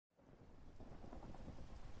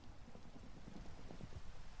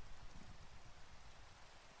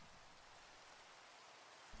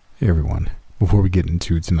Hey everyone, before we get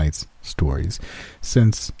into tonight's stories,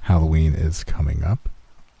 since Halloween is coming up,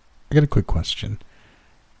 I got a quick question.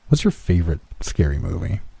 What's your favorite scary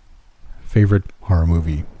movie? Favorite horror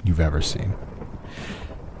movie you've ever seen?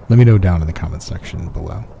 Let me know down in the comments section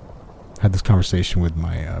below. I had this conversation with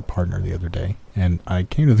my partner the other day, and I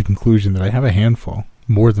came to the conclusion that I have a handful,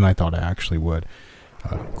 more than I thought I actually would.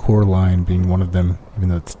 Coraline being one of them, even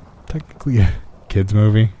though it's technically a kid's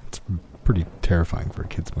movie. It's pretty terrifying for a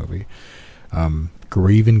kid's movie.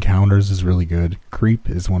 Grave Encounters is really good. Creep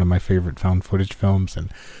is one of my favorite found footage films,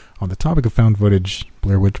 and on the topic of found footage,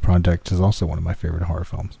 Blair Witch Project is also one of my favorite horror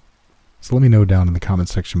films. So let me know down in the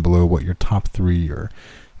comments section below what your top 3 or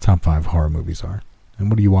top 5 horror movies are,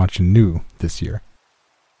 and what are you watching new this year?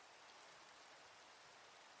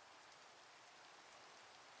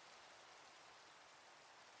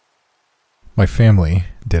 My family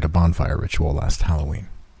did a bonfire ritual last Halloween,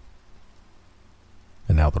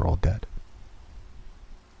 and now they're all dead.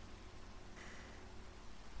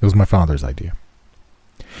 It was my father's idea.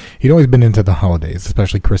 He'd always been into the holidays,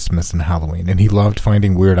 especially Christmas and Halloween, and he loved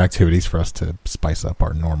finding weird activities for us to spice up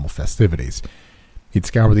our normal festivities. He'd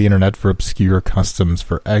scour the internet for obscure customs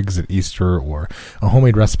for eggs at Easter, or a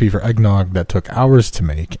homemade recipe for eggnog that took hours to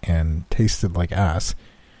make and tasted like ass.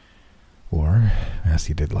 Or, as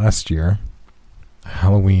he did last year, a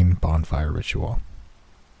Halloween bonfire ritual.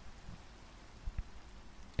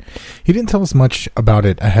 He didn't tell us much about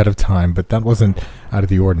it ahead of time, but that wasn't out of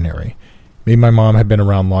the ordinary. Me and my mom had been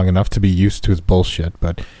around long enough to be used to his bullshit,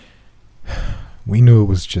 but we knew it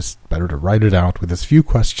was just better to write it out with as few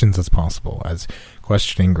questions as possible, as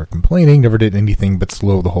questioning or complaining never did anything but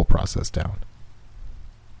slow the whole process down.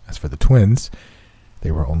 As for the twins, they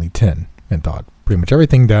were only 10 and thought pretty much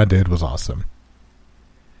everything Dad did was awesome.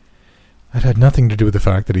 That had nothing to do with the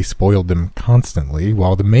fact that he spoiled them constantly,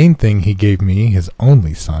 while the main thing he gave me, his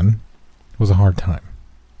only son, was a hard time.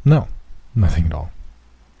 No, nothing at all.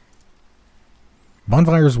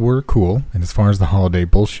 Bonfires were cool, and as far as the holiday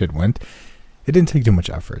bullshit went, it didn't take too much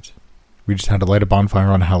effort. We just had to light a bonfire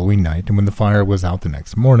on Halloween night, and when the fire was out the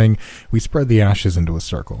next morning, we spread the ashes into a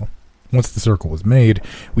circle. Once the circle was made,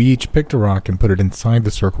 we each picked a rock and put it inside the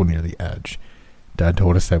circle near the edge. Dad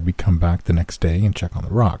told us that we'd come back the next day and check on the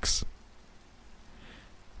rocks.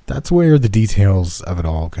 That's where the details of it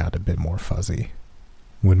all got a bit more fuzzy.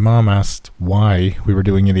 When Mom asked why we were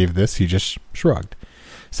doing any of this, he just shrugged.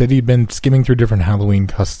 Said he'd been skimming through different Halloween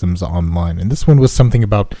customs online, and this one was something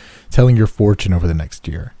about telling your fortune over the next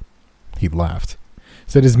year. He laughed.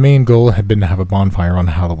 Said his main goal had been to have a bonfire on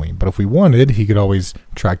Halloween, but if we wanted, he could always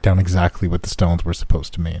track down exactly what the stones were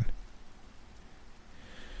supposed to mean.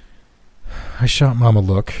 I shot Mom a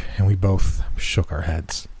look, and we both shook our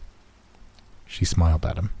heads. She smiled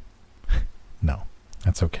at him. No,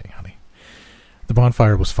 that's okay, honey. The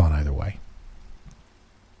bonfire was fun either way.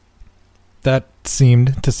 That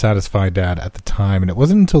seemed to satisfy Dad at the time, and it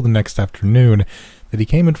wasn't until the next afternoon that he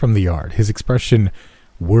came in from the yard, his expression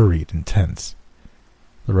worried and tense.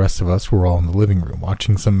 The rest of us were all in the living room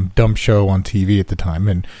watching some dumb show on TV at the time,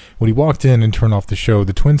 and when he walked in and turned off the show,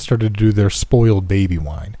 the twins started to do their spoiled baby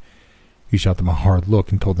whine. He shot them a hard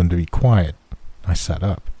look and told them to be quiet. I sat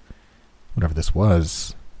up. Whatever this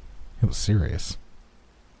was, it was serious.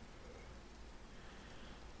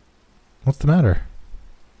 What's the matter?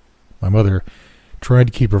 My mother tried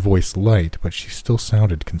to keep her voice light, but she still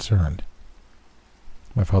sounded concerned.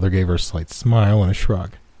 My father gave her a slight smile and a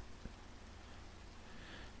shrug.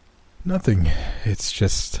 Nothing. It's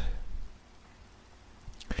just...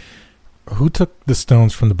 Who took the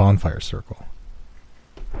stones from the bonfire circle?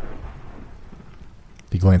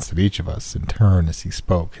 He glanced at each of us in turn as he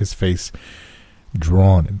spoke, his face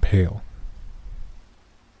drawn and pale.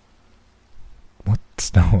 What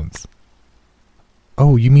stones?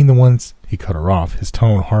 Oh, you mean the ones... He cut her off, his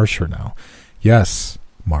tone harsher now. Yes,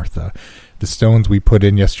 Martha, the stones we put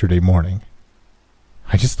in yesterday morning.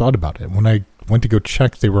 I just thought about it. When I went to go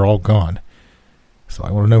check, they were all gone. So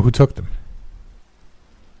I want to know who took them.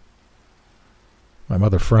 My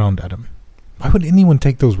mother frowned at him. Why would anyone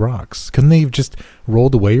take those rocks? Couldn't they have just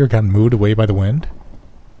rolled away or gotten moved away by the wind?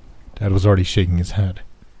 Dad was already shaking his head.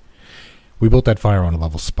 We built that fire on a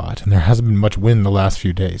level spot, and there hasn't been much wind in the last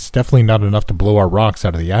few days. Definitely not enough to blow our rocks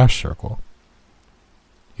out of the ash circle.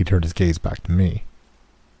 He turned his gaze back to me.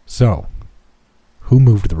 So, who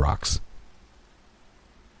moved the rocks?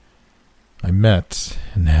 I met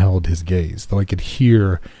and held his gaze, though I could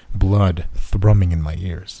hear blood thrumming in my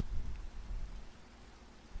ears.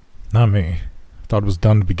 Not me. I thought it was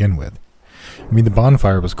done to begin with. I mean, the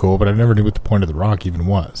bonfire was cool, but I never knew what the point of the rock even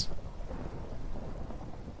was.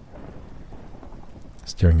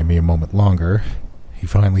 Staring at me a moment longer, He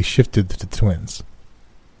finally shifted to the twins.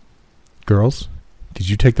 Girls, did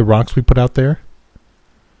you take the rocks we put out there?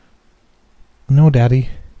 No, Daddy,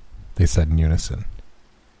 they said in unison.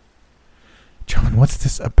 John, what's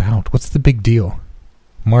this about? What's the big deal?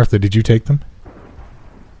 Martha, did you take them?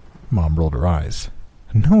 Mom rolled her eyes.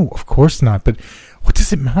 No, of course not, but what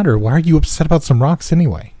does it matter? Why are you upset about some rocks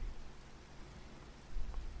anyway?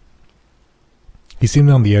 He seemed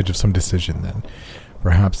on the edge of some decision then,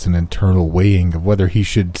 perhaps an internal weighing of whether he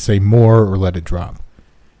should say more or let it drop.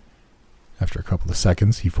 After a couple of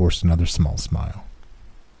seconds, he forced another small smile.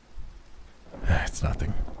 It's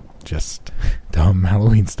nothing. Just dumb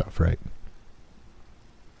Halloween stuff, right?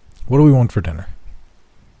 What do we want for dinner?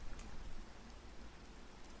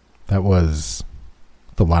 That was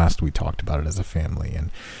the last we talked about it as a family,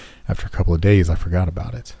 and after a couple of days, I forgot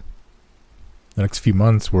about it. The next few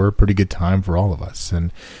months were a pretty good time for all of us,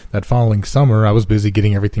 and that following summer, I was busy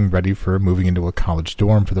getting everything ready for moving into a college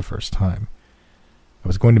dorm for the first time. I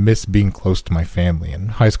was going to miss being close to my family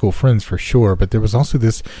and high school friends for sure, but there was also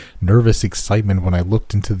this nervous excitement when I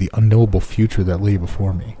looked into the unknowable future that lay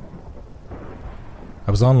before me.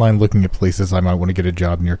 I was online looking at places I might want to get a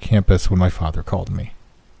job near campus when my father called me.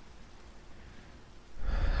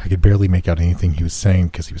 I could barely make out anything he was saying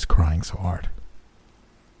because he was crying so hard.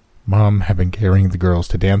 Mom had been carrying the girls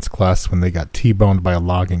to dance class when they got T-boned by a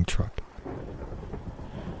logging truck.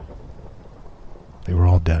 They were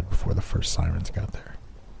all dead before the first sirens got there.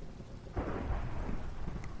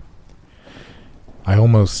 I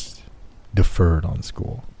almost deferred on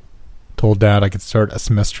school. Told Dad I could start a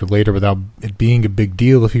semester later without it being a big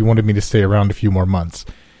deal if he wanted me to stay around a few more months.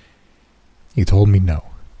 He told me no,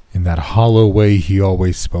 in that hollow way he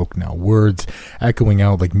always spoke now, words echoing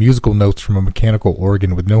out like musical notes from a mechanical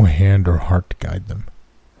organ with no hand or heart to guide them.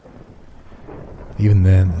 Even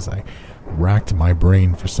then, as I racked my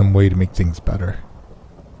brain for some way to make things better,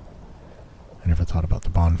 I never thought about the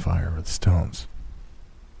bonfire or the stones.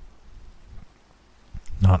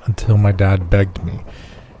 Not until my dad begged me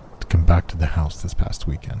to come back to the house this past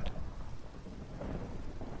weekend.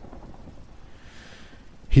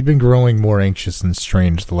 He'd been growing more anxious and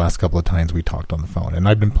strange the last couple of times we talked on the phone, and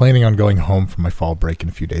I'd been planning on going home for my fall break in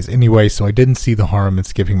a few days anyway, so I didn't see the harm in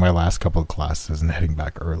skipping my last couple of classes and heading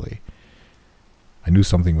back early. I knew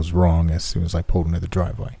something was wrong as soon as I pulled into the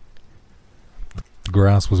driveway. The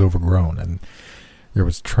grass was overgrown, and there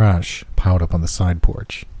was trash piled up on the side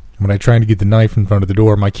porch. When I tried to get the knife in front of the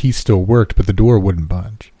door, my key still worked, but the door wouldn't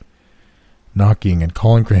budge. Knocking and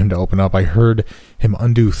calling for him to open up, I heard him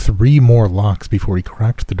undo 3 more locks before he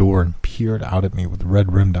cracked the door and peered out at me with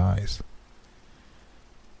red-rimmed eyes.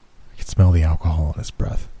 I could smell the alcohol in his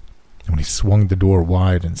breath. And when he swung the door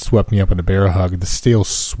wide and swept me up in a bear hug, the stale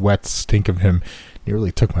sweat stink of him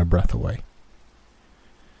nearly took my breath away.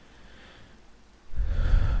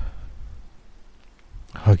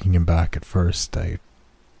 Hugging him back at first, I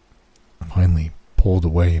finally pulled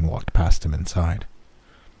away and walked past him inside.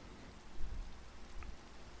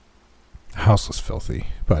 The house was filthy,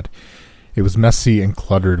 but it was messy and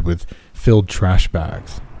cluttered with filled trash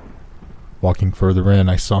bags. Walking further in,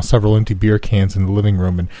 I saw several empty beer cans in the living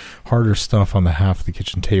room and harder stuff on the half of the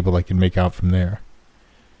kitchen table I could make out from there.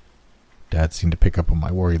 Dad seemed to pick up on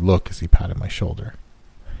my worried look as he patted my shoulder.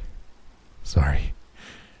 Sorry.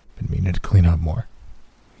 Been meaning to clean up more.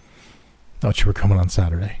 Thought you were coming on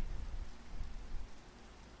Saturday.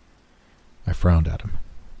 I frowned at him.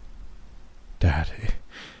 Dad,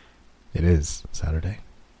 it is Saturday.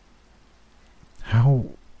 How...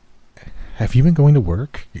 Have you been going to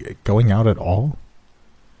work? Going out at all?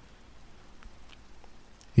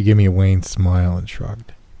 He gave me a wan smile and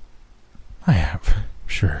shrugged. I have.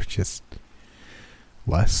 Sure, just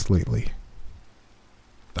less lately.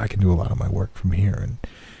 I can do a lot of my work from here, and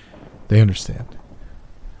they understand.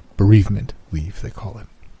 Bereavement leave, they call it.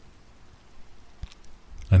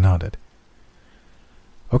 I nodded.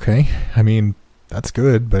 Okay, I mean, that's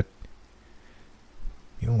good, but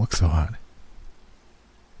you don't look so hot.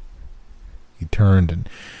 He turned and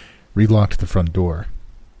relocked the front door,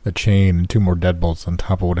 a chain and 2 more deadbolts on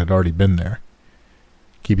top of what had already been there.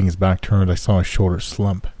 Keeping his back turned, I saw his shoulders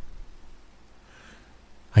slump.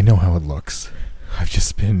 I know how it looks. I've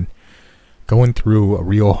just been going through a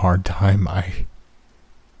real hard time. I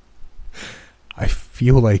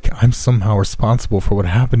feel like I'm somehow responsible for what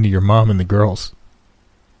happened to your mom and the girls.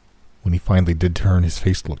 When he finally did turn, his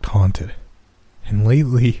face looked haunted. And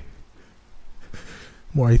lately, the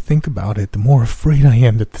more I think about it, the more afraid I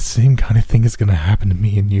am that the same kind of thing is going to happen to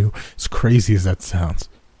me and you, as crazy as that sounds.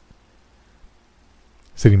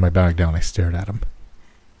 Sitting my bag down, I stared at him.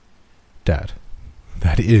 Dad,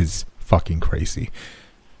 that is fucking crazy.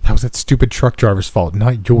 That was that stupid truck driver's fault,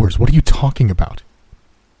 not yours. What are you talking about?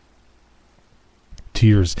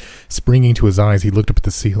 Tears springing to his eyes, he looked up at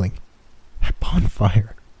the ceiling. That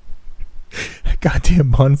bonfire. That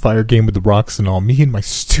goddamn bonfire game with the rocks and all. Me and my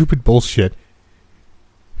stupid bullshit.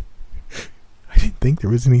 I didn't think there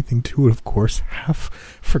was anything to it, of course. Half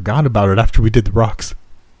forgot about it after we did the rocks.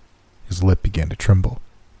 His lip began to tremble.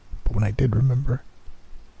 But when I did remember,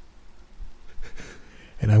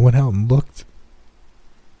 and I went out and looked,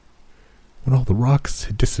 when all the rocks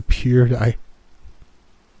had disappeared, I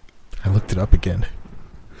looked it up again.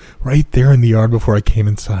 Right there in the yard before I came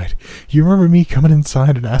inside. You remember me coming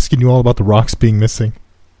inside and asking you all about the rocks being missing?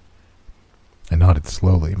 I nodded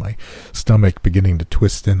slowly, my stomach beginning to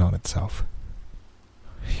twist in on itself.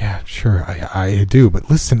 Yeah, sure, I do, but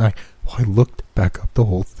listen, I looked back up the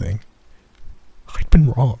whole thing. I'd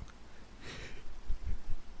been wrong.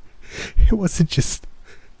 It wasn't just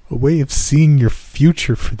a way of seeing your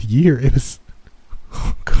future for the year. It was...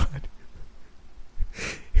 Oh, God.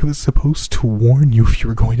 It was supposed to warn you if you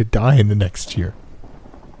were going to die in the next year.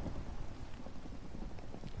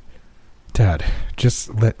 Dad,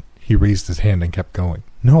 just let... He raised his hand and kept going.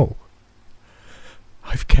 No.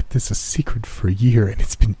 I've kept this a secret for a year, and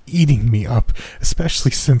it's been eating me up,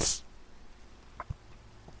 especially since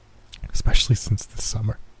this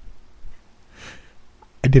summer.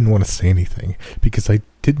 I didn't want to say anything, because I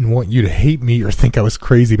didn't want you to hate me or think I was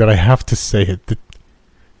crazy, but I have to say it. The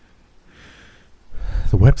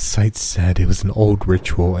website said it was an old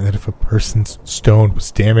ritual, and that if a person's stone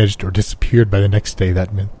was damaged or disappeared by the next day,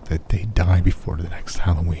 that meant that they'd die before the next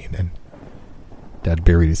Halloween. And Dad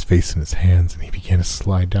buried his face in his hands, and he began to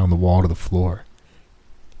slide down the wall to the floor.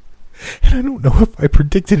 And I don't know if I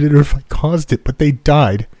predicted it or if I caused it, but they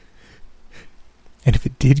died. And if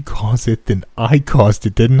it did cause it, then I caused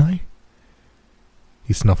it, didn't I?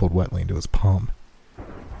 He snuffled wetly into his palm.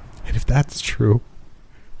 And if that's true,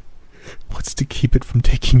 what's to keep it from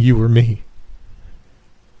taking you or me?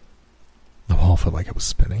 The wall felt like it was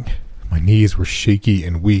spinning. My knees were shaky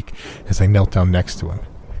and weak as I knelt down next to him.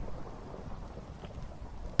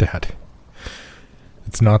 Dad,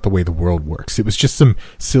 it's not the way the world works. It was just some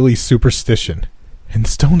silly superstition. And the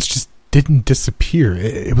stones just didn't disappear.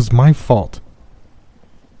 It was my fault.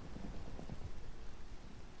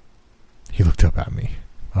 He looked up at me,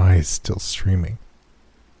 eyes still streaming.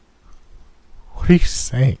 What are you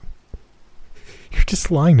saying? You're just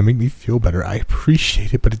lying to make me feel better. I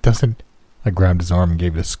appreciate it, but it doesn't... I grabbed his arm and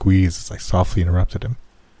gave it a squeeze as I softly interrupted him.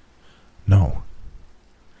 No.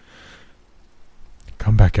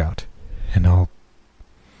 Come back out, and I'll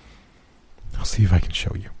see if I can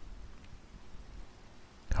show you.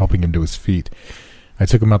 Helping him to his feet, I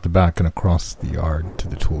took him out the back and across the yard to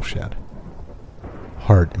the tool shed.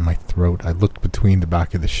 Heart in my throat, I looked between the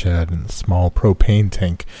back of the shed and the small propane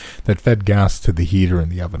tank that fed gas to the heater in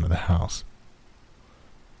the oven of the house.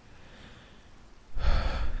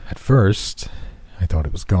 At first, I thought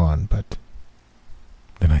it was gone, but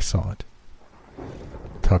then I saw it.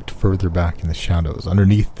 Tucked further back in the shadows,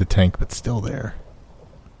 underneath the tank, but still there.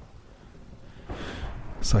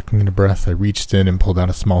 Sucking in a breath, I reached in and pulled out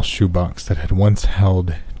a small shoebox that had once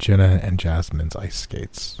held Jenna and Jasmine's ice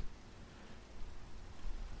skates.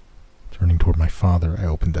 Turning toward my father, I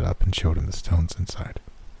opened it up and showed him the stones inside.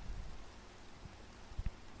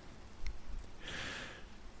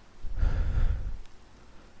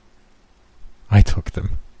 I took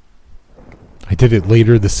them. I did it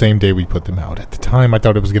later the same day we put them out. At the time, I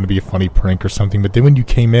thought it was going to be a funny prank or something, but then when you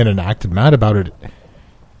came in and acted mad about it,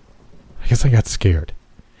 I guess I got scared.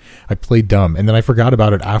 I played dumb, and then I forgot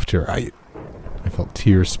about it after. I felt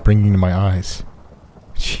tears springing to my eyes.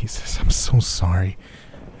 Jesus, I'm so sorry.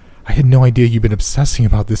 I had no idea you'd been obsessing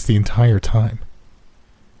about this the entire time.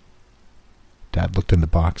 Dad looked in the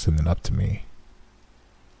box and then up to me.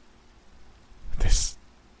 This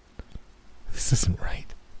isn't right.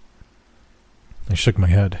 I shook my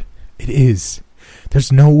head. It is.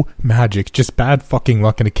 There's no magic, just bad fucking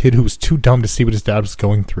luck and a kid who was too dumb to see what his dad was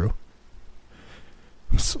going through.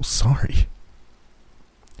 I'm so sorry.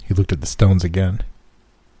 He looked at the stones again.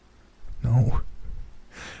 No.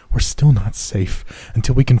 We're still not safe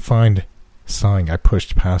until we can find... Sighing, I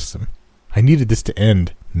pushed past him. I needed this to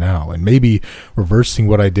end now, and maybe reversing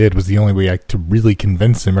what I did was the only way to really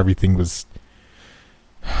convince him everything was...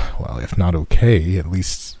 Well, if not okay, at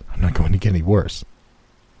least I'm not going to get any worse.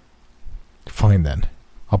 Fine then.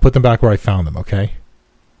 I'll put them back where I found them, okay?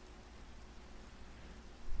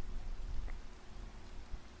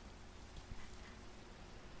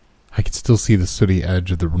 I could still see the sooty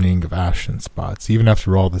edge of the ring of ashen spots, even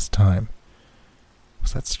after all this time.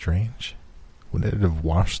 Was that strange? Wouldn't it have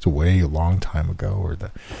washed away a long time ago, or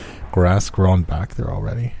the grass grown back there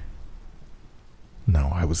already?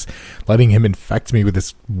 No, I was letting him infect me with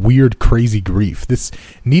this weird, crazy grief. This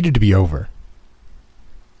needed to be over.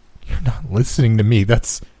 You're not listening to me.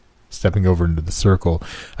 That's... Stepping over into the circle,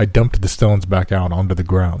 I dumped the stones back out onto the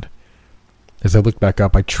ground. As I looked back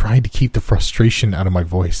up, I tried to keep the frustration out of my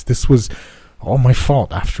voice. This was all my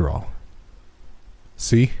fault, after all.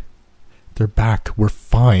 See? They're back. We're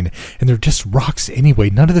fine. And they're just rocks anyway.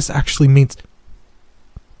 None of this actually means...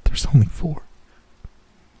 There's only 4.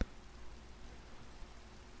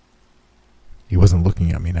 He wasn't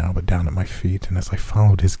looking at me now, but down at my feet, and as I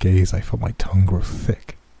followed his gaze, I felt my tongue grow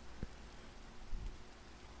thick.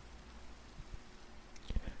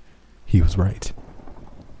 He was right.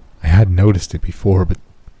 I had noticed it before, but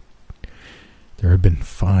there had been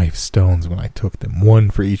 5 stones when I took them, 1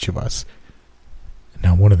 for each of us, and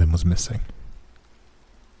now one of them was missing.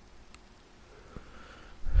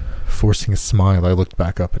 Forcing a smile, I looked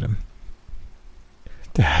back up at him.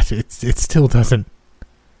 Dad, it still doesn't...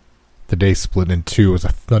 The day split in 2 as a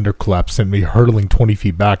thunderclap sent me hurtling 20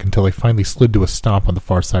 feet back until I finally slid to a stop on the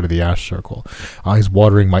far side of the ash circle. Eyes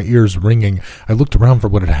watering, my ears ringing, I looked around for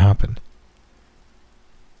what had happened.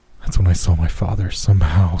 That's when I saw my father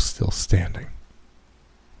somehow still standing.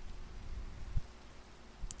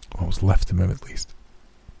 What was left of him, at least.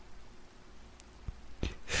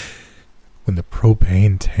 When the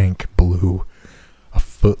propane tank blew, a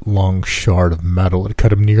foot-long shard of metal had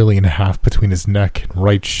cut him nearly in half between his neck and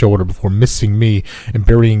right shoulder before missing me and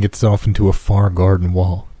burying itself into a far garden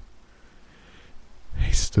wall.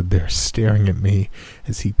 He stood there staring at me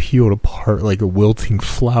as he peeled apart like a wilting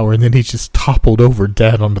flower, and then he just toppled over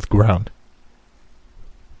dead onto the ground.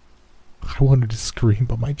 I wanted to scream,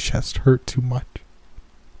 but my chest hurt too much.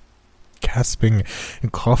 Gasping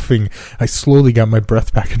and coughing, I slowly got my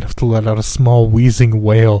breath back enough to let out a small wheezing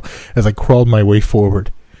wail as I crawled my way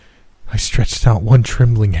forward. I stretched out one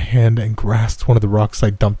trembling hand and grasped one of the rocks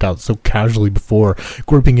I dumped out so casually before,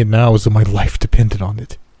 gripping it now as though my life depended on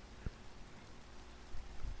it.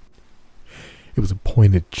 It was a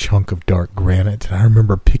pointed chunk of dark granite, and I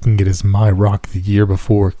remember picking it as my rock the year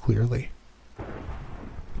before clearly.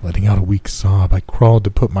 Letting out a weak sob, I crawled to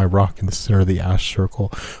put my rock in the center of the ash circle,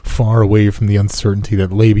 far away from the uncertainty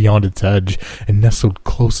that lay beyond its edge, and nestled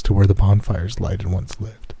close to where the bonfire's light had once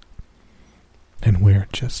lived. And where,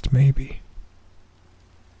 just maybe,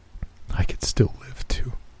 I could still live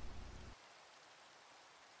too.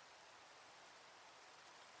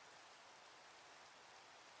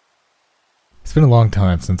 It's been a long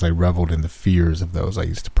time since I reveled in the fears of those I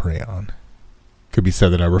used to prey on. Could be said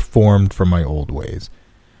that I reformed from my old ways.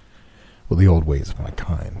 Well, the old ways of my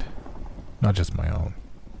kind, not just my own.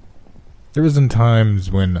 There was times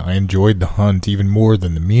when I enjoyed the hunt even more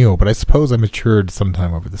than the meal, but I suppose I matured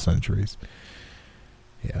sometime over the centuries.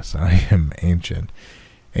 Yes, I am ancient.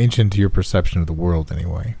 Ancient to your perception of the world,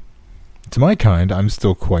 anyway. To my kind, I'm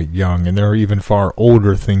still quite young, and there are even far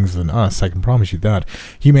older things than us, I can promise you that.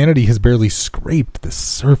 Humanity has barely scraped the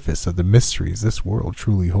surface of the mysteries this world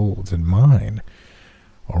truly holds, and mine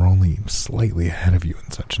are only slightly ahead of you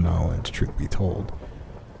in such knowledge, truth be told.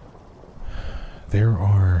 There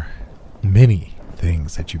are many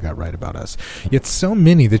things that you got right about us, yet so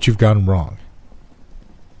many that you've gotten wrong.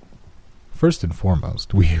 First and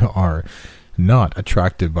foremost, we are not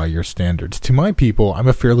attractive by your standards. To my people, I'm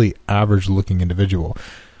a fairly average-looking individual,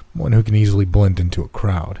 one who can easily blend into a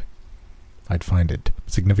crowd. I'd find it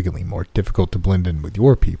significantly more difficult to blend in with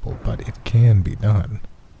your people, but it can be done.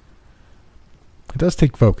 It does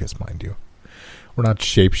take focus, mind you. We're not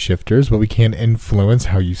shapeshifters, but we can influence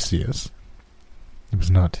how you see us. It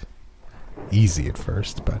was not easy at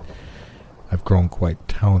first, but I've grown quite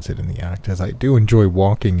talented in the act, as I do enjoy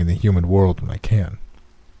walking in the human world when I can.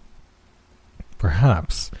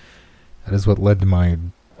 Perhaps that is what led to my,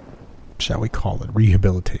 shall we call it,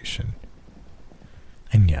 rehabilitation.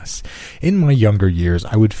 And yes, in my younger years,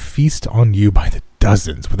 I would feast on you by the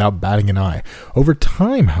dozens without batting an eye. Over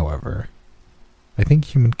time, however, I think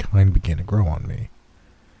humankind began to grow on me.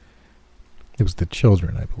 It was the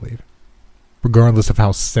children, I believe. Regardless of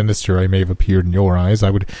how sinister I may have appeared in your eyes, I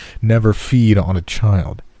would never feed on a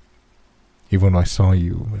child. Even when I saw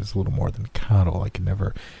you as little more than cattle, I could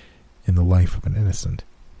never in the life of an innocent.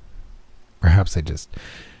 Perhaps I just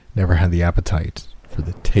never had the appetite for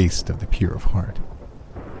the taste of the pure of heart.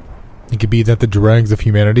 It could be that the dregs of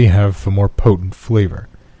humanity have a more potent flavor.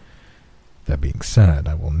 That being said,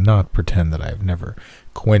 I will not pretend that I have never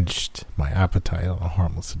quenched my appetite on a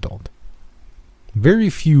harmless adult. Very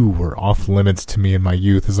few were off limits to me in my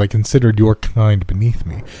youth, as I considered your kind beneath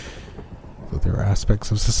me. Though there are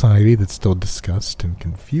aspects of society that still disgust and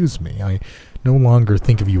confuse me, I no longer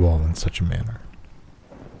think of you all in such a manner.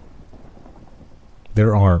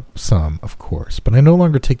 There are some, of course, but I no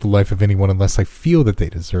longer take the life of anyone unless I feel that they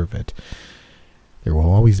deserve it. There will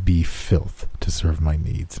always be filth to serve my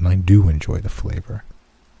needs, and I do enjoy the flavor.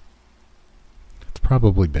 It's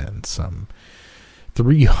probably been some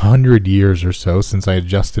 300 years or so since I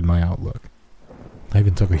adjusted my outlook. I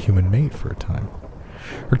even took a human mate for a time.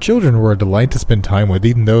 Her children were a delight to spend time with,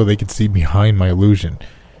 even though they could see behind my illusion.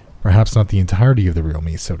 Perhaps not the entirety of the real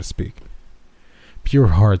me, so to speak. Pure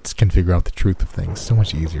hearts can figure out the truth of things so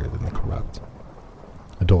much easier than the corrupt.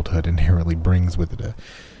 Adulthood inherently brings with it a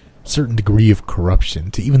certain degree of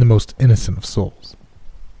corruption to even the most innocent of souls.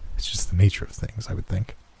 It's just the nature of things, I would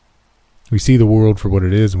think. We see the world for what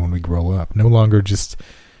it is when we grow up, no longer just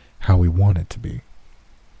how we want it to be.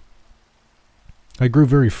 I grew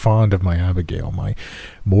very fond of my Abigail, my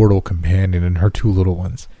mortal companion, and her two little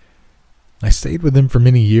ones. I stayed with them for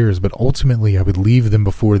many years, but ultimately I would leave them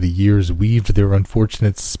before the years weaved their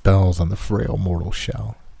unfortunate spells on the frail mortal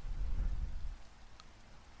shell.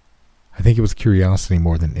 I think it was curiosity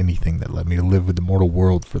more than anything that led me to live with the mortal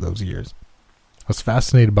world for those years. I was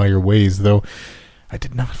fascinated by your ways, though I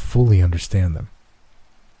did not fully understand them.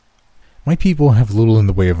 My people have little in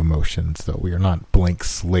the way of emotions, though we are not blank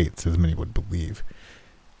slates as many would believe.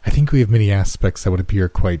 I think we have many aspects that would appear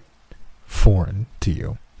quite foreign to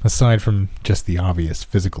you. Aside from just the obvious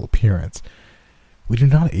physical appearance, we do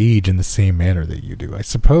not age in the same manner that you do. I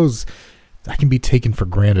suppose that can be taken for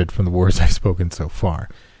granted from the words I've spoken so far.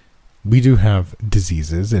 We do have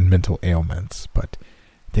diseases and mental ailments, but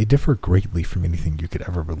they differ greatly from anything you could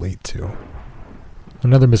ever relate to.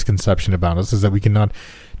 Another misconception about us is that we cannot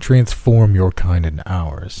transform your kind into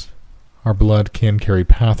ours. Our blood can carry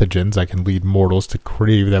pathogens that can lead mortals to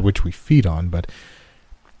crave that which we feed on, but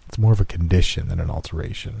it's more of a condition than an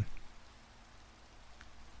alteration.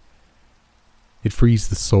 It frees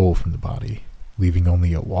the soul from the body, leaving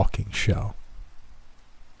only a walking shell.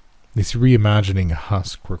 This reimagining a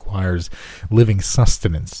husk requires living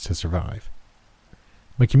sustenance to survive.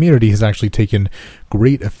 My community has actually taken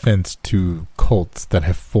great offense to cults that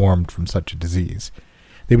have formed from such a disease.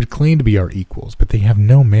 They would claim to be our equals, but they have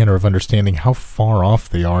no manner of understanding how far off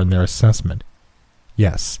they are in their assessment.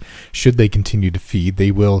 Yes, should they continue to feed,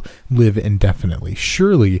 they will live indefinitely.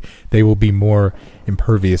 Surely they will be more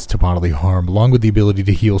impervious to bodily harm, along with the ability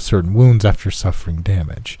to heal certain wounds after suffering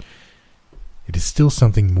damage. It is still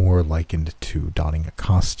something more likened to donning a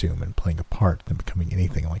costume and playing a part than becoming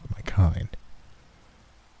anything like my kind.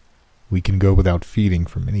 We can go without feeding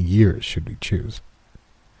for many years should we choose.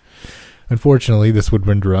 Unfortunately, this would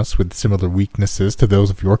render us with similar weaknesses to those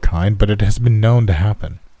of your kind, but it has been known to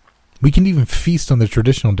happen. We can even feast on the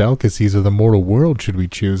traditional delicacies of the mortal world should we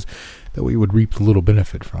choose, though we would reap little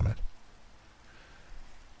benefit from it.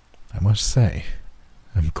 I must say,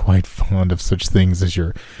 I'm quite fond of such things as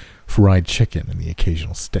your fried chicken and the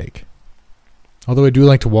occasional steak. Although I do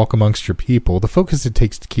like to walk amongst your people, the focus it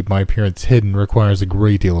takes to keep my appearance hidden requires a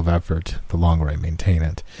great deal of effort the longer I maintain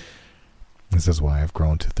it. This is why I've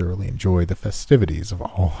grown to thoroughly enjoy the festivities of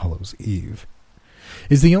All Hallows Eve.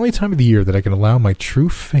 It is the only time of the year that I can allow my true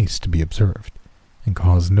face to be observed, and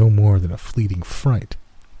cause no more than a fleeting fright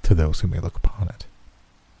to those who may look upon it.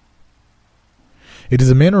 It is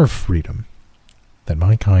a manner of freedom that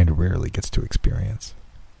my kind rarely gets to experience.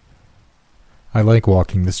 I like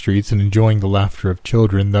walking the streets and enjoying the laughter of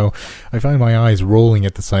children, though I find my eyes rolling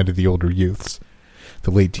at the sight of the older youths.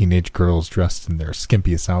 The late teenage girls dressed in their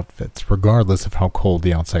skimpiest outfits, regardless of how cold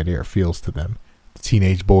the outside air feels to them. The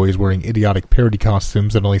teenage boys wearing idiotic parody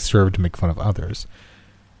costumes that only serve to make fun of others.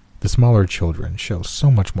 The smaller children show so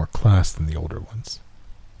much more class than the older ones.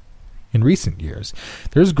 In recent years,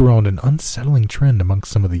 there has grown an unsettling trend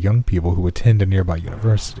amongst some of the young people who attend a nearby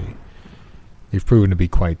university. They've proven to be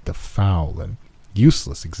quite the foul and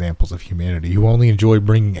useless examples of humanity who only enjoy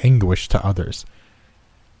bringing anguish to others.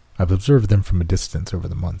 I've observed them from a distance over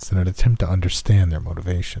the months in an attempt to understand their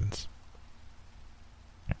motivations.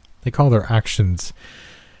 They call their actions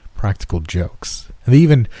practical jokes, and they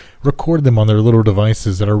even record them on their little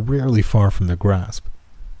devices that are rarely far from their grasp.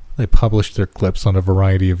 They publish their clips on a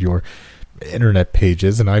variety of your internet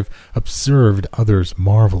pages, and I've observed others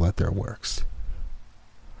marvel at their works.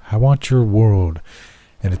 I watch your world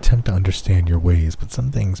and attempt to understand your ways, but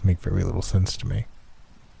some things make very little sense to me.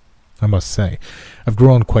 I must say, I've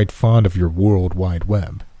grown quite fond of your World Wide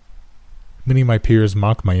Web. Many of my peers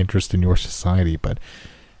mock my interest in your society, but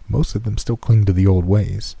most of them still cling to the old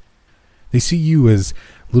ways. They see you as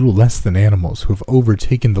little less than animals who have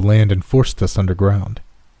overtaken the land and forced us underground.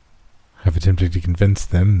 I've attempted to convince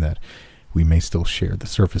them that We may still share the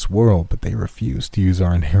surface world, but they refuse to use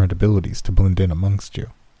our inherent abilities to blend in amongst you.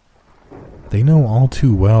 They know all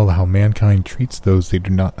too well how mankind treats those they do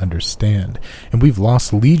not understand, and we've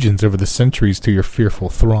lost legions over the centuries to your fearful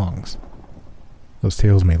throngs. Those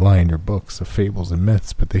tales may lie in your books of fables and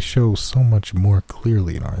myths, but they show so much more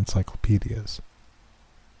clearly in our encyclopedias.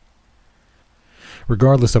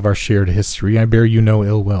 Regardless of our shared history, I bear you no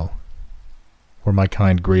ill will. Were my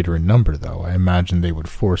kind greater in number, though, I imagine they would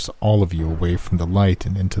force all of you away from the light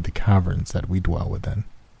and into the caverns that we dwell within.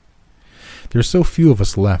 There are so few of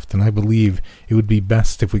us left, and I believe it would be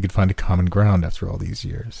best if we could find a common ground after all these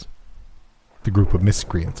years. The group of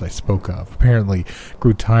miscreants I spoke of apparently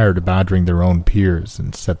grew tired of badgering their own peers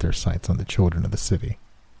and set their sights on the children of the city.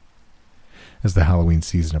 As the Halloween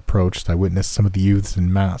season approached, I witnessed some of the youths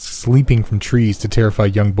in masks leaping from trees to terrify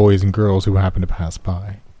young boys and girls who happened to pass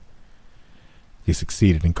by. They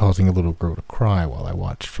succeeded in causing a little girl to cry while I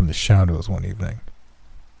watched from the shadows one evening.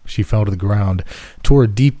 She fell to the ground, tore a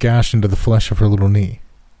deep gash into the flesh of her little knee.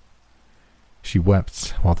 She wept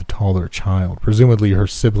while the taller child, presumably her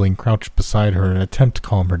sibling, crouched beside her in an attempt to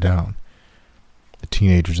calm her down. The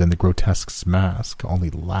teenagers in the grotesque mask only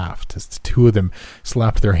laughed as the two of them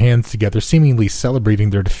slapped their hands together, seemingly celebrating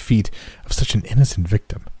their defeat of such an innocent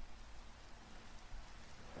victim.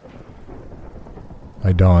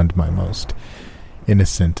 I donned my most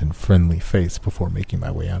innocent and friendly face before making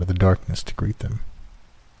my way out of the darkness to greet them.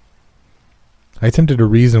 I attempted to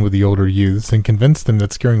reason with the older youths and convinced them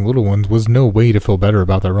that scaring little ones was no way to feel better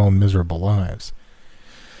about their own miserable lives.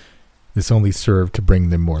 This only served to bring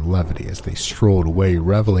them more levity as they strolled away,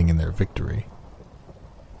 reveling in their victory.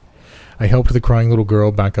 I helped the crying little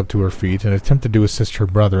girl back up to her feet and attempted to assist her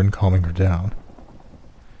brother in calming her down.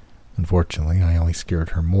 Unfortunately, I only scared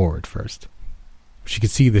her more at first. She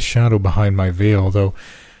could see the shadow behind my veil, though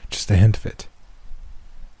just a hint of it.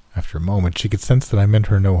 After a moment, she could sense that I meant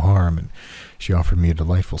her no harm, and she offered me a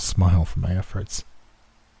delightful smile for my efforts.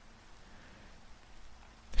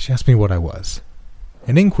 She asked me what I was,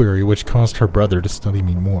 an inquiry which caused her brother to study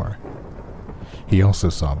me more. He also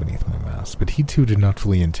saw beneath my mask, but he too did not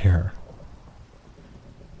flee in terror.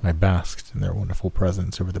 I basked in their wonderful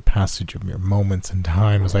presence over the passage of mere moments in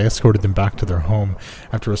time as I escorted them back to their home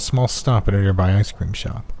after a small stop at a nearby ice cream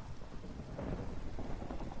shop.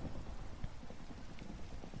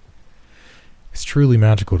 It's truly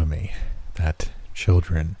magical to me that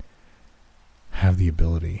children have the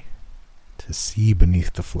ability to see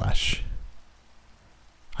beneath the flesh.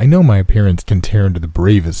 I know my appearance can tear into the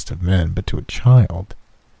bravest of men, but to a child,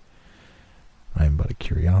 I am but a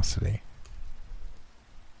curiosity.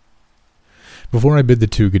 Before I bid the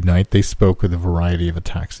two good night, they spoke of the variety of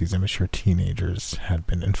attacks these immature teenagers had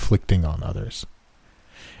been inflicting on others.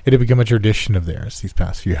 It had become a tradition of theirs these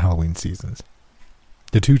past few Halloween seasons.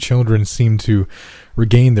 The two children seemed to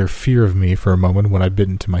regain their fear of me for a moment when I bit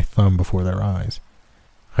into my thumb before their eyes.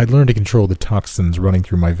 I'd learned to control the toxins running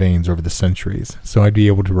through my veins over the centuries, so I'd be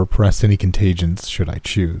able to repress any contagions should I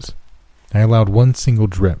choose. I allowed one single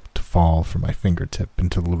drip to fall from my fingertip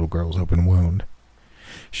into the little girl's open wound.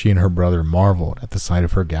 She and her brother marveled at the sight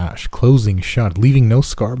of her gash, closing shut, leaving no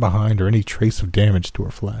scar behind or any trace of damage to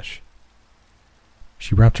her flesh.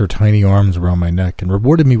 She wrapped her tiny arms around my neck and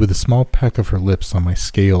rewarded me with a small peck of her lips on my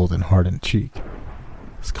scaled and hardened cheek.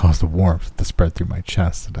 This caused a warmth to spread through my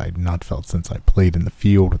chest that I had not felt since I played in the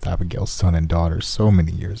field with Abigail's son and daughter so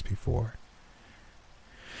many years before.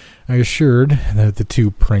 I assured that the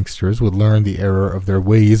two pranksters would learn the error of their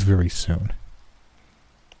ways very soon.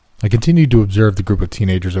 I continued to observe the group of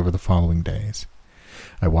teenagers over the following days.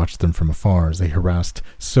 I watched them from afar as they harassed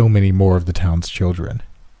so many more of the town's children.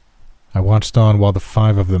 I watched on while the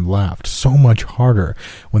 5 of them laughed so much harder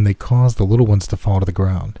when they caused the little ones to fall to the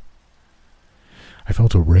ground. I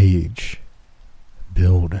felt a rage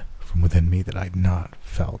build from within me that I had not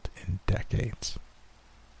felt in decades.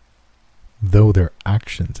 Though their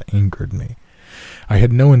actions angered me, I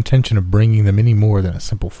had no intention of bringing them any more than a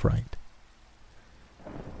simple fright.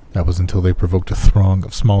 That was until they provoked a throng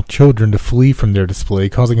of small children to flee from their display,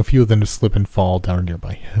 causing a few of them to slip and fall down a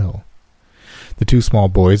nearby hill. The 2 small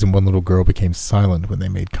boys and 1 little girl became silent when they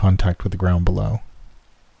made contact with the ground below.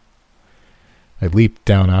 I leaped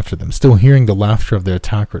down after them, still hearing the laughter of their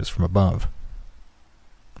attackers from above.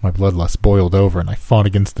 My bloodlust boiled over, and I fought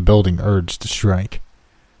against the building urge to strike.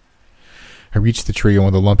 I reached the trio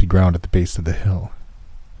on the lumpy ground at the base of the hill.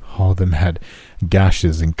 All of them had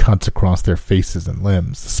gashes and cuts across their faces and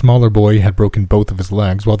limbs. The smaller boy had broken both of his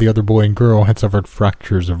legs, while the other boy and girl had suffered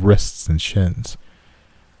fractures of wrists and shins.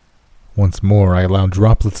 Once more, I allowed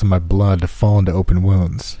droplets of my blood to fall into open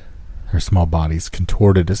wounds. Their small bodies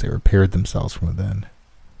contorted as they repaired themselves from within.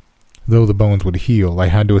 Though the bones would heal, I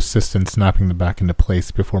had to assist in snapping them back into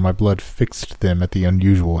place before my blood fixed them at the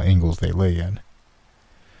unusual angles they lay in.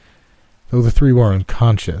 Though the three were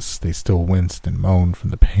unconscious, they still winced and moaned from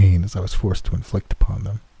the pain as I was forced to inflict upon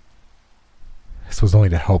them. This was only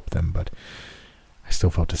to help them, but I still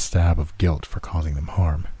felt a stab of guilt for causing them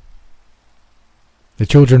harm. The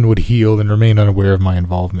children would heal and remain unaware of my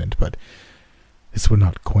involvement, but this would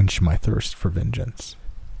not quench my thirst for vengeance.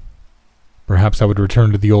 Perhaps I would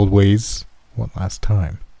return to the old ways one last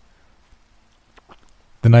time.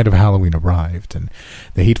 The night of Halloween arrived, and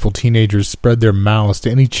the hateful teenagers spread their malice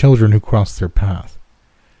to any children who crossed their path.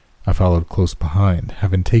 I followed close behind,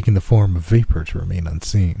 having taken the form of vapor to remain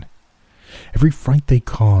unseen. Every fright they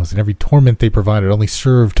caused and every torment they provided only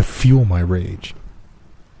served to fuel my rage.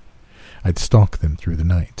 I'd stalk them through the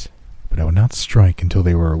night, but I would not strike until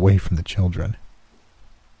they were away from the children.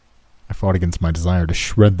 I fought against my desire to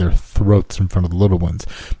shred their throats in front of the little ones,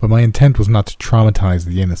 but my intent was not to traumatize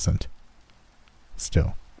the innocent.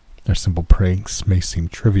 Still, their simple pranks may seem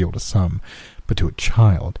trivial to some, but to a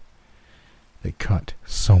child, they cut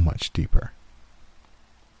so much deeper.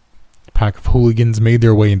 A pack of hooligans made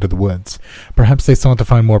their way into the woods. Perhaps they sought to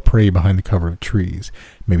find more prey behind the cover of trees.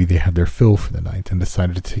 Maybe they had their fill for the night and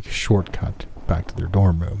decided to take a shortcut back to their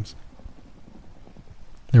dorm rooms.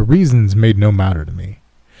 Their reasons made no matter to me.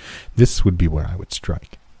 This would be where I would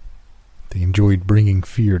strike. They enjoyed bringing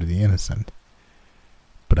fear to the innocent,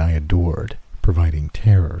 but I adored providing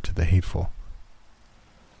terror to the hateful.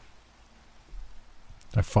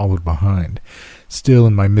 I followed behind, still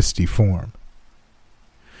in my misty form.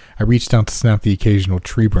 I reached out to snap the occasional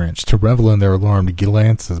tree branch, to revel in their alarmed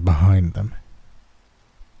glances behind them.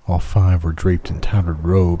 All five were draped in tattered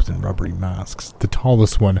robes and rubbery masks. The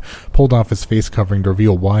tallest one pulled off his face covering to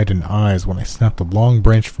reveal widened eyes when I snapped a long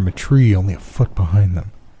branch from a tree only a foot behind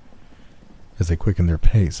them. As they quickened their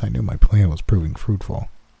pace, I knew my plan was proving fruitful.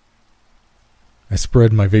 I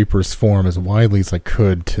spread my vaporous form as widely as I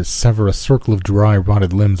could to sever a circle of dry,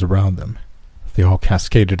 rotted limbs around them. They all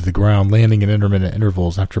cascaded to the ground, landing in intermittent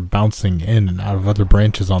intervals after bouncing in and out of other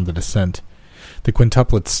branches on the descent. The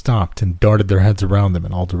quintuplets stopped and darted their heads around them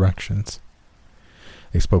in all directions.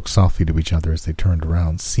 They spoke softly to each other as they turned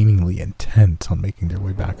around, seemingly intent on making their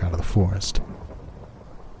way back out of the forest.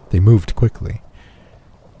 They moved quickly,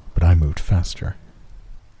 but I moved faster.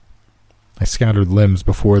 I scattered limbs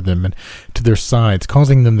before them and to their sides,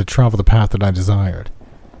 causing them to travel the path that I desired.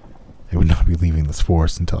 They would not be leaving this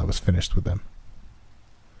forest until I was finished with them.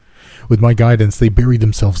 With my guidance, they buried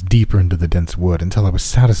themselves deeper into the dense wood until I was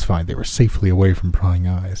satisfied they were safely away from prying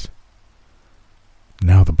eyes.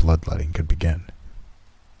 Now the bloodletting could begin.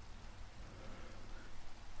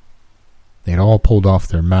 They had all pulled off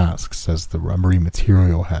their masks as the rubbery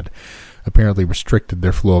material had apparently restricted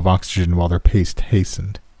their flow of oxygen while their pace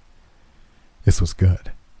hastened. This was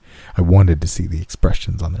good. I wanted to see the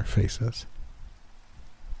expressions on their faces.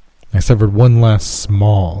 I severed one last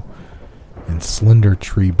small and slender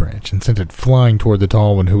tree branch and sent it flying toward the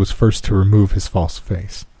tall one who was first to remove his false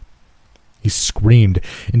face. He screamed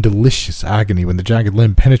in delicious agony when the jagged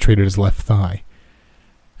limb penetrated his left thigh.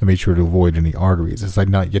 I made sure to avoid any arteries, as I'd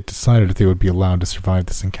not yet decided if they would be allowed to survive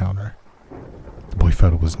this encounter. The boy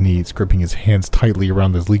fell to his knees, gripping his hands tightly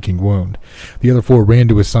around his leaking wound. The other four ran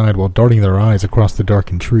to his side while darting their eyes across the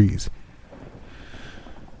darkened trees.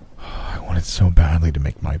 I wanted so badly to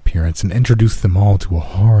make my appearance and introduce them all to a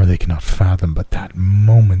horror they cannot fathom, but that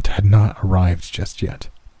moment had not arrived just yet.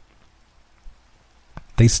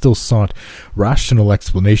 They still sought rational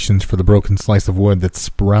explanations for the broken slice of wood that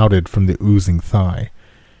sprouted from the oozing thigh.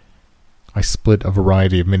 I split a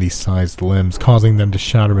variety of many-sized limbs, causing them to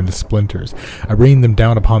shatter into splinters. I rained them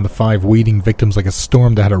down upon the five waiting victims like a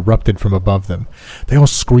storm that had erupted from above them. They all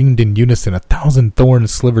screamed in unison, 1,000 thorn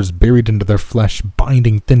slivers buried into their flesh,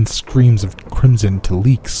 binding thin streams of crimson to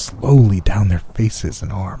leak slowly down their faces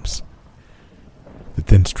and arms. The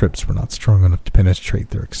thin strips were not strong enough to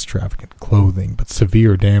penetrate their extravagant clothing, but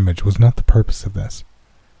severe damage was not the purpose of this.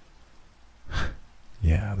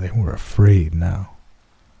 Yeah, they were afraid now.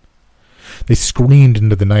 They screamed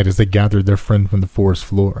into the night as they gathered their friend from the forest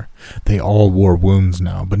floor. They all wore wounds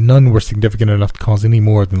now, but none were significant enough to cause any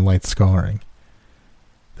more than light scarring.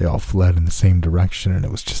 They all fled in the same direction, and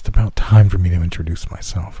it was just about time for me to introduce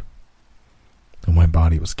myself. Though my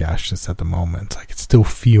body was gaseous at the moment, I could still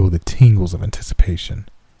feel the tingles of anticipation.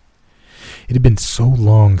 It had been so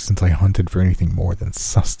long since I hunted for anything more than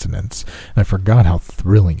sustenance, and I forgot how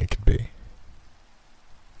thrilling it could be.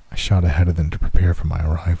 I shot ahead of them to prepare for my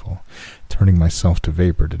arrival. Turning myself to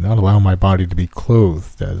vapor did not allow my body to be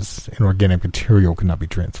clothed, as inorganic material could not be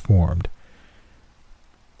transformed.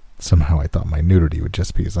 Somehow I thought my nudity would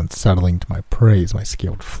just be as unsettling to my prey as my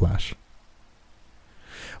scaled flesh.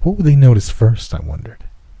 What would they notice first, I wondered?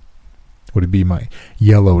 Would it be my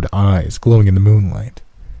yellowed eyes glowing in the moonlight?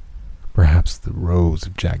 Perhaps the rows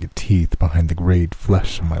of jagged teeth behind the grayed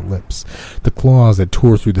flesh of my lips, the claws that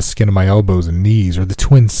tore through the skin of my elbows and knees, or the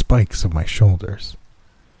twin spikes of my shoulders.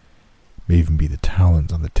 May even be the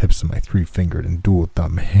talons on the tips of my three-fingered and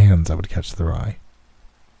dual-thumb hands that would catch their eye.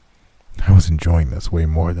 I was enjoying this way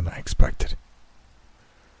more than I expected.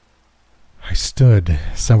 I stood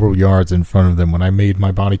several yards in front of them when I made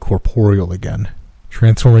my body corporeal again.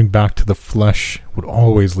 Transforming back to the flesh would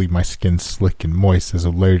always leave my skin slick and moist as a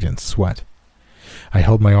latent sweat. I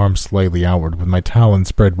held my arms slightly outward with my talons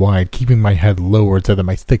spread wide, keeping my head lowered so that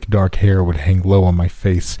my thick dark hair would hang low on my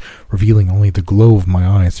face, revealing only the glow of my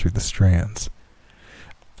eyes through the strands.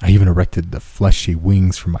 I even erected the fleshy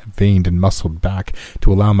wings from my veined and muscled back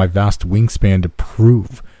to allow my vast wingspan to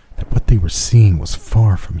prove that what they were seeing was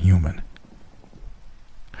far from human.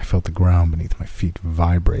 I felt the ground beneath my feet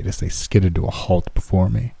vibrate as they skidded to a halt before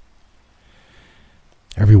me.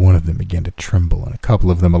 Every one of them began to tremble, and a couple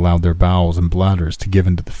of them allowed their bowels and bladders to give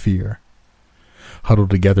in to the fear. Huddled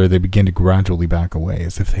together, they began to gradually back away,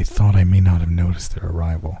 as if they thought I may not have noticed their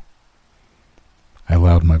arrival. I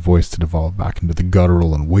allowed my voice to devolve back into the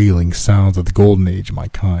guttural and wailing sounds of the golden age of my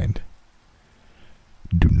kind.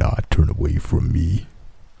 "Do not turn away from me,"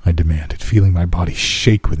 I demanded, feeling my body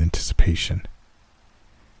shake with anticipation.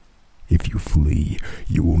 "If you flee,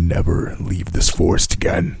 you will never leave this forest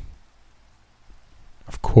again."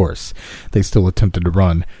 Of course, they still attempted to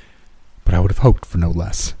run, but I would have hoped for no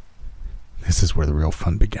less. This is where the real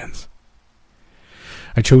fun begins.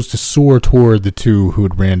 I chose to soar toward the two who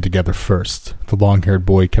had ran together first. The long-haired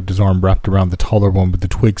boy kept his arm wrapped around the taller one with the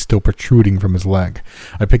twig still protruding from his leg.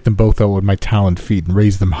 I picked them both up with my taloned feet and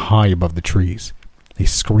raised them high above the trees. They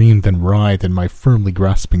screamed and writhed in my firmly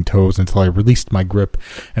grasping toes until I released my grip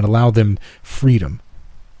and allowed them freedom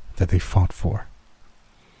that they fought for.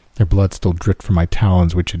 Their blood still dripped from my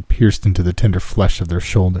talons, which had pierced into the tender flesh of their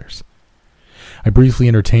shoulders. I briefly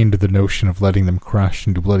entertained the notion of letting them crash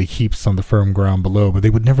into bloody heaps on the firm ground below, but they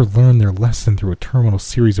would never learn their lesson through a terminal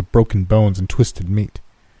series of broken bones and twisted meat.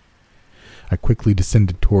 I quickly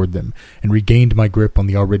descended toward them and regained my grip on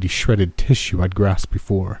the already shredded tissue I'd grasped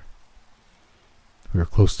before. We were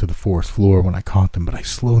close to the forest floor when I caught them, but I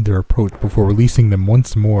slowed their approach before releasing them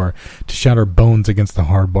once more to shatter bones against the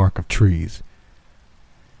hard bark of trees.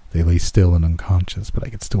 They lay still and unconscious, but I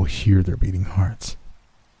could still hear their beating hearts.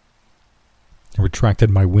 I retracted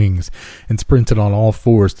my wings and sprinted on all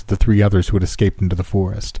fours to the three others who had escaped into the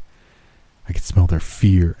forest. I could smell their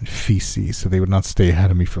fear and feces, so they would not stay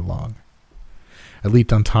ahead of me for long. I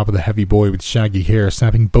leaped on top of the heavy boy with shaggy hair,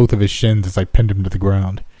 snapping both of his shins as I pinned him to the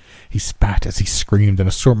ground. He spat as he screamed an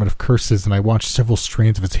assortment of curses, and I watched several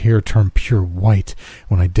strands of his hair turn pure white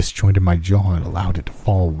when I disjointed my jaw and allowed it to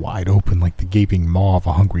fall wide open like the gaping maw of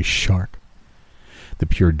a hungry shark. The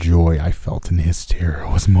pure joy I felt in his terror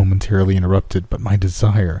was momentarily interrupted, but my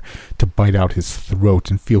desire to bite out his throat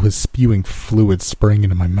and feel his spewing fluid spraying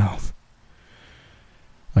into my mouth.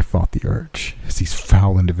 I fought the urge, as these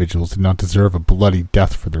foul individuals did not deserve a bloody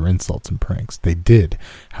death for their insults and pranks. They did,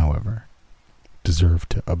 however, deserve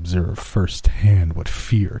to observe firsthand what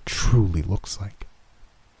fear truly looks like.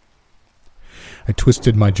 I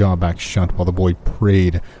twisted my jaw back shut while the boy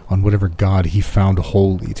prayed on whatever god he found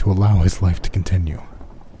holy to allow his life to continue.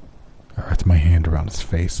 I wrapped my hand around his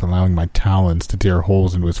face, allowing my talons to tear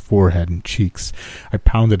holes into his forehead and cheeks. I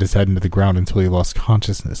pounded his head into the ground until he lost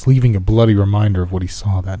consciousness, leaving a bloody reminder of what he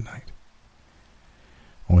saw that night.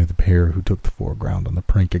 Only the pair who took the foreground on the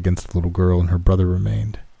prank against the little girl and her brother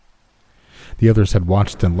remained. The others had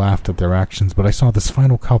watched and laughed at their actions, but I saw this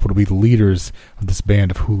final couple to be the leaders of this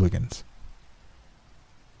band of hooligans.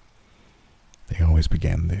 They always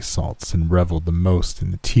began the assaults and reveled the most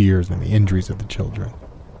in the tears and the injuries of the children.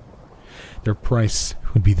 Their price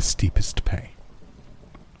would be the steepest to pay.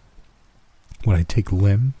 Would I take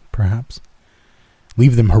limb, perhaps?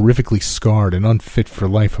 Leave them horrifically scarred and unfit for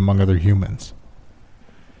life among other humans?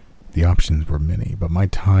 The options were many, but my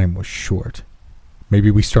time was short. Maybe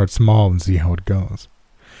we start small and see how it goes.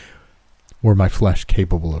 Were my flesh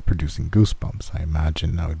capable of producing goosebumps, I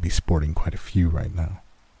imagine I would be sporting quite a few right now.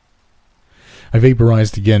 I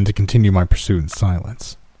vaporized again to continue my pursuit in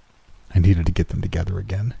silence. I needed to get them together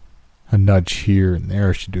again. A nudge here and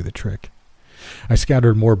there should do the trick. I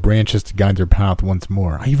scattered more branches to guide their path once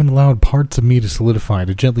more. I even allowed parts of me to solidify,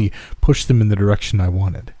 to gently push them in the direction I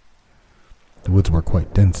wanted. The woods were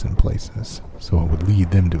quite dense in places, so it would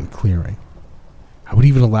lead them to a clearing. I would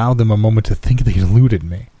even allow them a moment to think they had eluded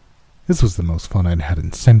me. This was the most fun I'd had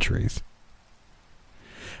in centuries.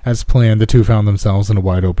 As planned, the two found themselves in a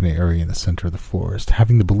wide open area in the center of the forest,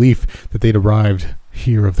 having the belief that they'd arrived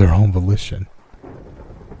here of their own volition.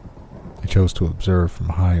 I chose to observe from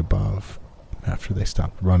high above after they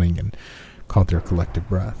stopped running and caught their collective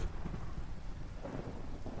breath.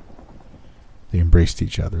 They embraced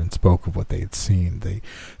each other and spoke of what they had seen. They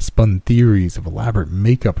spun theories of elaborate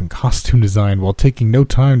makeup and costume design while taking no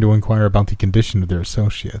time to inquire about the condition of their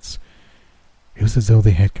associates. It was as though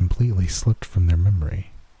they had completely slipped from their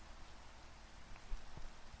memory.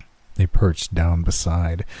 They perched down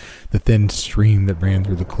beside the thin stream that ran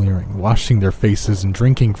through the clearing, washing their faces and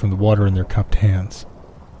drinking from the water in their cupped hands.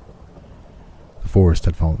 The forest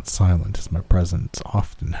had fallen silent, as my presence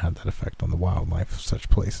often had that effect on the wildlife of such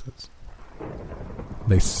places.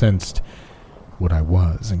 They sensed what I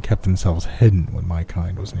was and kept themselves hidden when my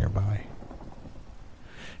kind was nearby.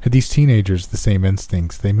 Had these teenagers the same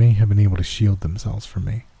instincts, they may have been able to shield themselves from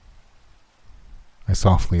me. I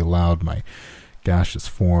softly allowed my gaseous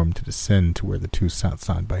form to descend to where the two sat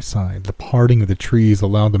side by side. The parting of the trees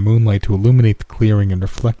allowed the moonlight to illuminate the clearing and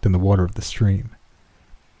reflect in the water of the stream.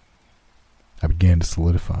 I began to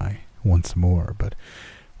solidify once more, but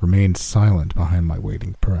remained silent behind my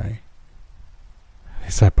waiting prey. They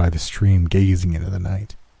sat by the stream, gazing into the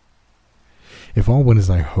night. If all went as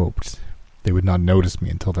I hoped, they would not notice me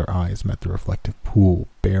until their eyes met the reflective pool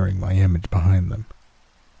bearing my image behind them.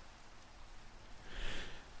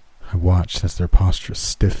 I watched as their postures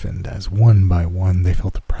stiffened, as one by one they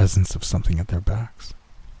felt the presence of something at their backs.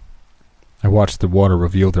 I watched the water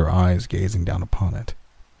reveal their eyes gazing down upon it.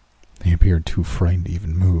 They appeared too frightened to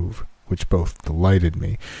even move, which both delighted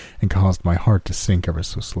me and caused my heart to sink ever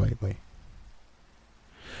so slightly.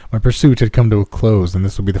 My pursuit had come to a close, and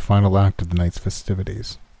this would be the final act of the night's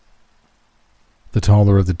festivities. The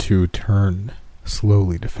taller of the two turned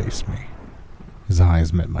slowly to face me. His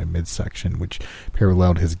eyes met my midsection, which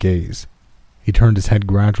paralleled his gaze. He turned his head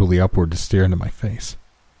gradually upward to stare into my face.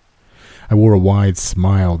 I wore a wide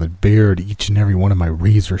smile that bared each and every one of my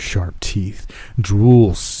razor-sharp teeth.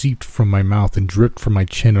 Drool seeped from my mouth and dripped from my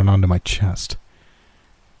chin and onto my chest.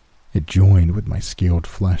 It joined with my scaled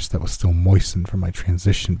flesh that was still moistened from my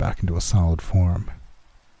transition back into a solid form.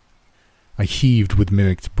 I heaved with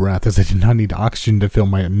mimicked breath as I did not need oxygen to fill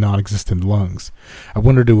my non-existent lungs. I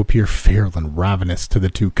wanted to appear feral and ravenous to the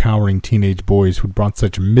two cowering teenage boys who had brought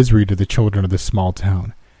such misery to the children of this small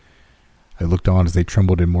town. I looked on as they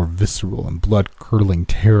trembled in more visceral and blood-curdling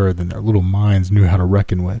terror than their little minds knew how to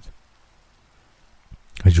reckon with.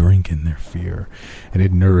 I drank in their fear, and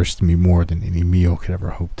it nourished me more than any meal could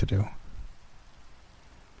ever hope to do.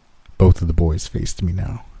 Both of the boys faced me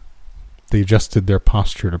now. They adjusted their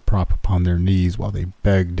posture to prop upon their knees while they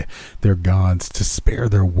begged their gods to spare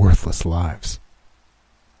their worthless lives.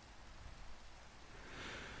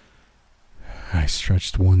 I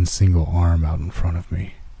stretched one single arm out in front of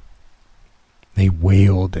me. They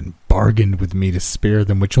wailed and bargained with me to spare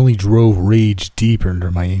them, which only drove rage deeper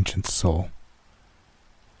into my ancient soul.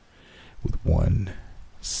 With one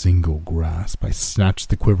single grasp, I snatched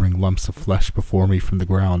the quivering lumps of flesh before me from the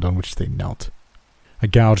ground on which they knelt. I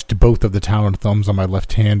gouged both of the taloned thumbs on my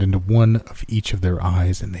left hand into one of each of their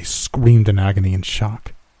eyes, and they screamed in agony and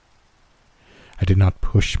shock. I did not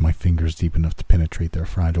push my fingers deep enough to penetrate their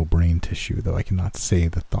fragile brain tissue, though I cannot say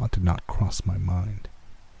the thought did not cross my mind.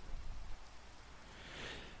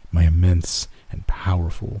 My immense and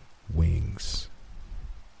powerful wings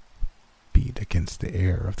beat against the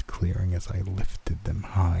air of the clearing as I lifted them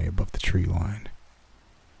high above the tree line.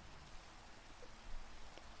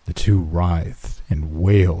 The two writhed and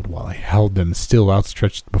wailed while I held them still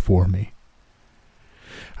outstretched before me.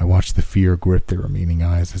 I watched the fear grip their remaining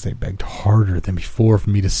eyes as they begged harder than before for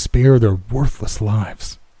me to spare their worthless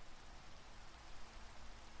lives.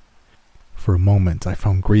 For a moment, I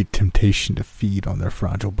found great temptation to feed on their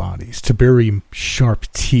fragile bodies, to bury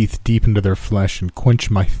sharp teeth deep into their flesh and quench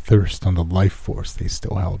my thirst on the life force they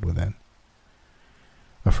still held within.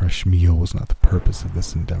 A fresh meal was not the purpose of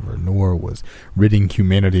this endeavor, nor was ridding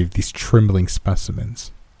humanity of these trembling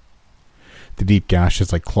specimens. The deep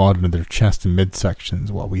gashes I clawed into their chest and midsections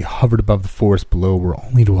while we hovered above the forest below were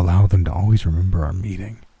only to allow them to always remember our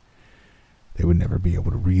meeting. They would never be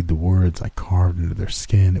able to read the words I carved into their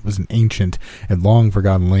skin. It was an ancient and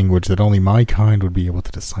long-forgotten language that only my kind would be able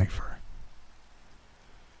to decipher.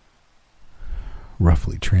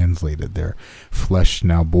 Roughly translated, their flesh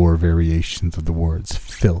now bore variations of the words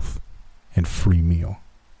filth and free meal.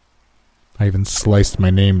 I even sliced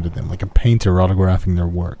my name into them like a painter autographing their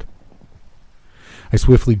work. I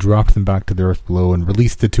swiftly dropped them back to the earth below and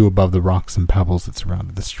released the two above the rocks and pebbles that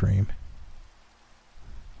surrounded the stream.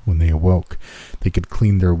 When they awoke, they could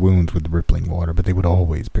clean their wounds with rippling water, but they would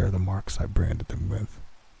always bear the marks I branded them with.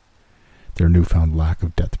 Their newfound lack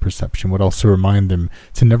of depth perception would also remind them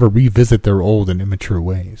to never revisit their old and immature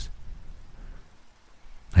ways.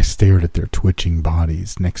 I stared at their twitching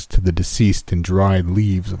bodies next to the deceased and dried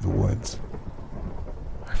leaves of the woods.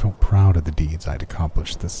 I felt proud of the deeds I'd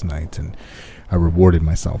accomplished this night, and I rewarded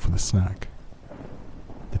myself with a snack.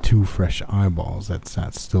 The 2 fresh eyeballs that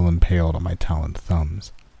sat still impaled on my taloned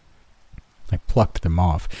thumbs. I plucked them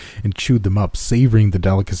off and chewed them up, savoring the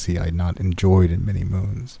delicacy I had not enjoyed in many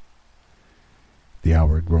moons. The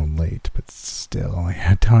hour had grown late, but still I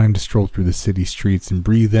had time to stroll through the city streets and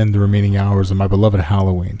breathe in the remaining hours of my beloved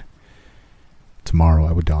Halloween. Tomorrow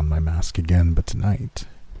I would don my mask again, but tonight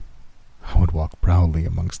I would walk proudly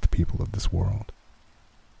amongst the people of this world.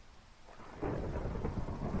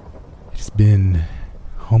 It has been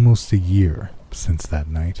almost a year since that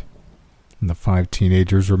night, and the 5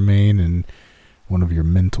 teenagers remain in one of your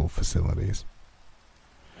mental facilities.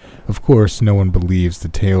 Of course, no one believes the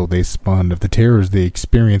tale they spun of the terrors they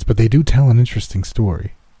experienced, but they do tell an interesting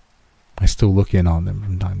story. I still look in on them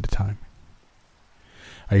from time to time.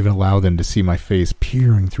 I even allow them to see my face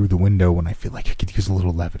peering through the window when I feel like I could use a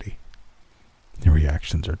little levity. Their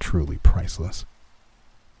reactions are truly priceless.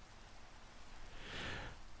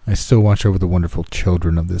 I still watch over the wonderful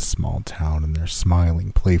children of this small town, and their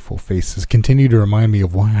smiling, playful faces continue to remind me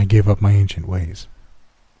of why I gave up my ancient ways.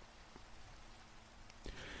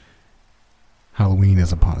 Halloween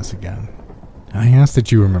is upon us again, and I ask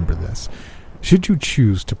that you remember this. Should you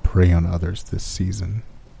choose to prey on others this season,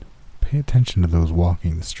 pay attention to those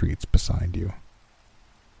walking the streets beside you.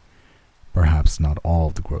 Perhaps not all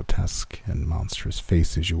of the grotesque and monstrous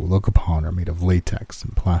faces you will look upon are made of latex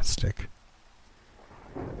and plastic.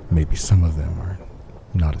 Maybe some of them are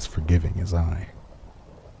not as forgiving as I.